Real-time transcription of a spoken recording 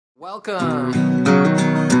Welcome.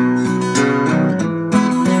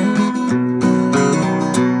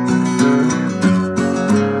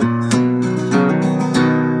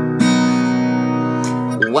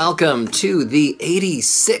 Welcome to the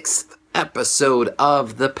 86th episode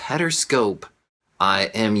of the Pederscope.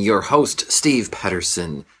 I am your host, Steve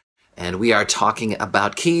Pederson, and we are talking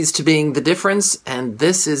about keys to being the difference, and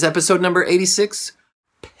this is episode number 86,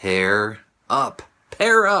 Pair Up.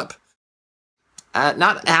 Pair up.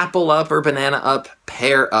 Not apple up or banana up,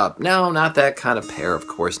 pair up. No, not that kind of pair, of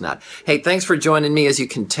course not. Hey, thanks for joining me. As you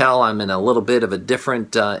can tell, I'm in a little bit of a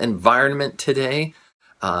different environment today.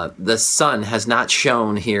 The sun has not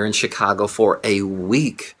shone here in Chicago for a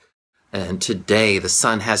week. And today the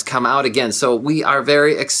sun has come out again. So we are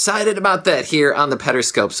very excited about that here on the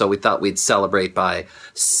Pederscope. So we thought we'd celebrate by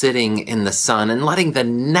sitting in the sun and letting the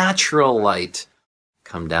natural light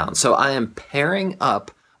come down. So I am pairing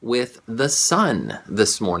up with the sun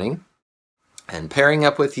this morning and pairing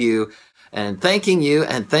up with you and thanking you,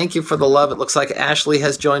 and thank you for the love. It looks like Ashley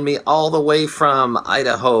has joined me all the way from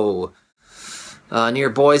Idaho, near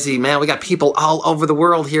Boise. Man, we got people all over the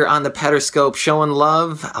world here on the Pederscope showing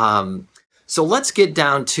love. So let's get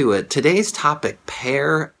down to it. Today's topic,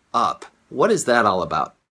 pair up. What is that all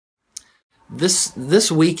about?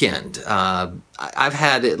 This weekend, I've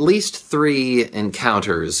had at least 3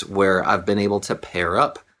 encounters where I've been able to pair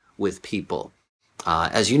up with people.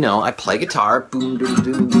 As you know, I play guitar, boom, doom,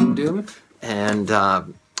 doom, doom, doom. And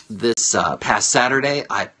this past Saturday,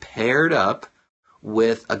 I paired up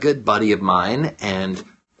with a good buddy of mine, and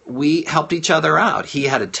we helped each other out. He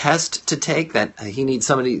had a test to take that he needs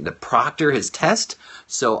somebody to proctor his test.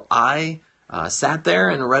 So I sat there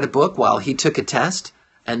and read a book while he took a test,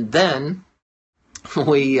 and then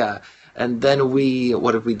we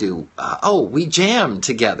what did we do? We jammed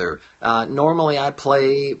together. Normally I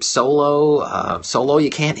play solo. Solo, you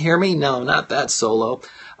can't hear me? No, not that solo.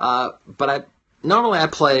 But normally I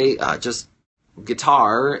play just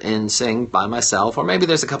guitar and sing by myself, or maybe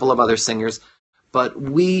there's a couple of other singers. But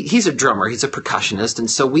he's a drummer, he's a percussionist,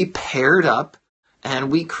 and so we paired up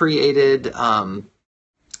and we created some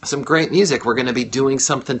great music. We're going to be doing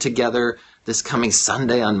something together this coming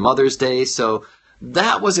Sunday on Mother's Day, so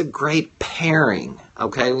that was a great pairing,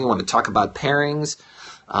 okay? We want to talk about pairings.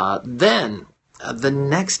 Then, the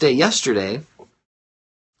next day, yesterday,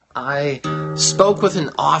 I spoke with an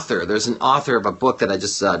author. There's an author of a book that I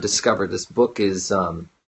just discovered. This book is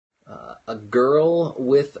A Girl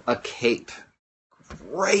with a Cape.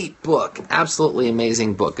 Great book. Absolutely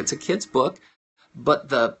amazing book. It's a kid's book, but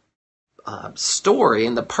the story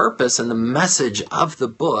and the purpose and the message of the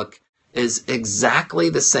book is exactly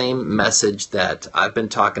the same message that I've been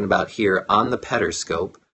talking about here on the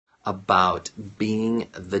Pederscope about being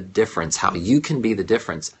the difference, how you can be the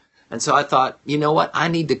difference. And so I thought, you know what? I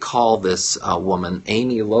need to call this woman.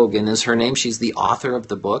 Amy Logan is her name. She's the author of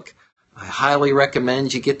the book. I highly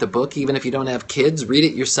recommend you get the book, even if you don't have kids. Read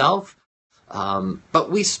it yourself.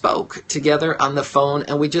 But we spoke together on the phone,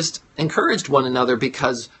 and we just encouraged one another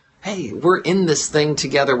because, hey, we're in this thing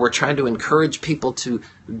together. We're trying to encourage people to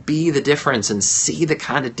be the difference and see the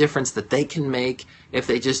kind of difference that they can make if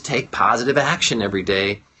they just take positive action every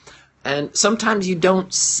day. And sometimes you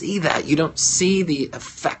don't see that. You don't see the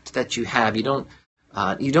effect that you have. You don't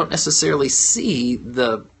necessarily see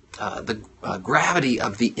the gravity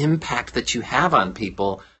of the impact that you have on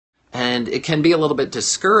people. And it can be a little bit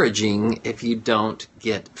discouraging if you don't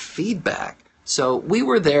get feedback. So we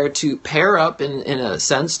were there to pair up in a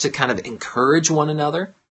sense to kind of encourage one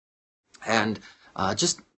another and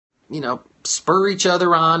just, spur each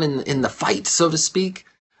other on in the fight, so to speak.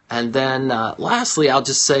 And then lastly, I'll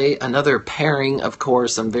just say another pairing, of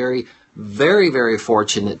course. I'm very, very, very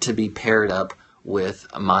fortunate to be paired up with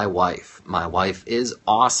my wife. My wife is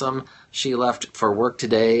awesome. She left for work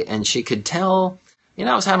today, and she could tell,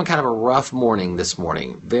 I was having kind of a rough morning this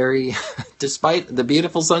morning, despite the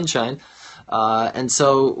beautiful sunshine. And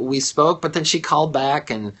so we spoke, but then she called back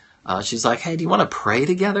and she's like, hey, do you want to pray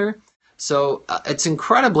together? So it's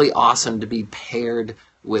incredibly awesome to be paired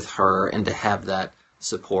with her and to have that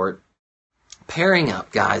support. Pairing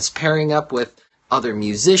up, guys, pairing up with other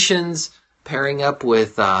musicians, pairing up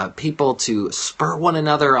with people to spur one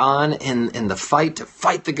another on in the fight, to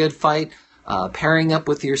fight the good fight, pairing up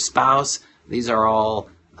with your spouse. These are all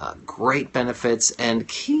great benefits and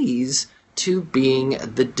keys to being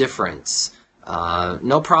the difference.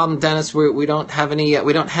 No problem, Dennis. We don't have any.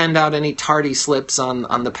 We don't hand out any tardy slips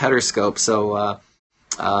on the Pederscope. So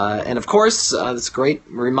And of course, it's a great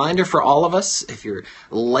reminder for all of us. If you're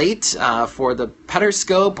late for the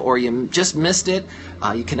Pederscope or you just missed it,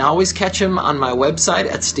 you can always catch them on my website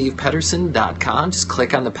at stevepederson.com. Just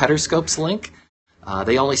click on the Pederscopes link.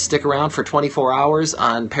 They only stick around for 24 hours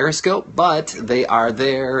on Periscope, but they are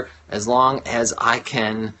there as long as I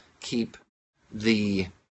can keep the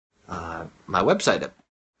my website up.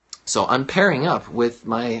 So I'm pairing up with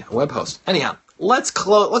my web host. Anyhow, let's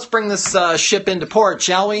bring this ship into port,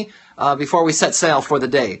 shall we? Before we set sail for the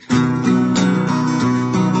day.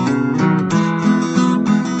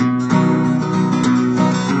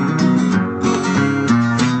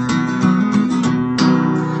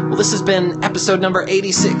 Well, this has been episode number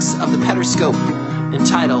 86 of the Pederscope,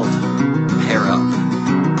 entitled Pair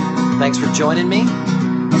Up. Thanks for joining me.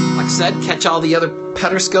 Like I said, catch all the other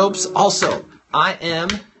Pederscopes. Also, I am...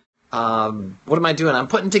 what am I doing? I'm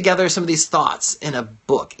putting together some of these thoughts in a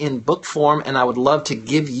book, in book form, and I would love to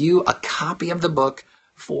give you a copy of the book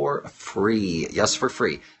for free. Yes, for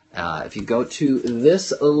free. If you go to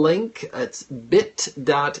this link, it's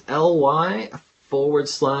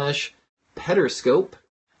bit.ly/Pederscope.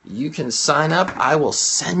 You can sign up. I will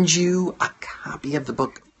send you a copy of the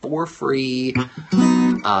book for free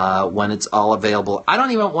when it's all available. I don't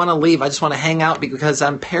even want to leave. I just want to hang out because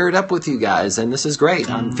I'm paired up with you guys, and this is great.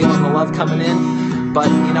 I'm feeling the love coming in, but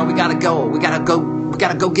we gotta go. We gotta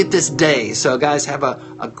go get this day. So guys, have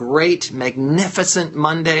a great, magnificent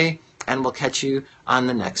Monday, and we'll catch you on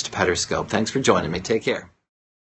the next Pederscope. Thanks for joining me. Take care.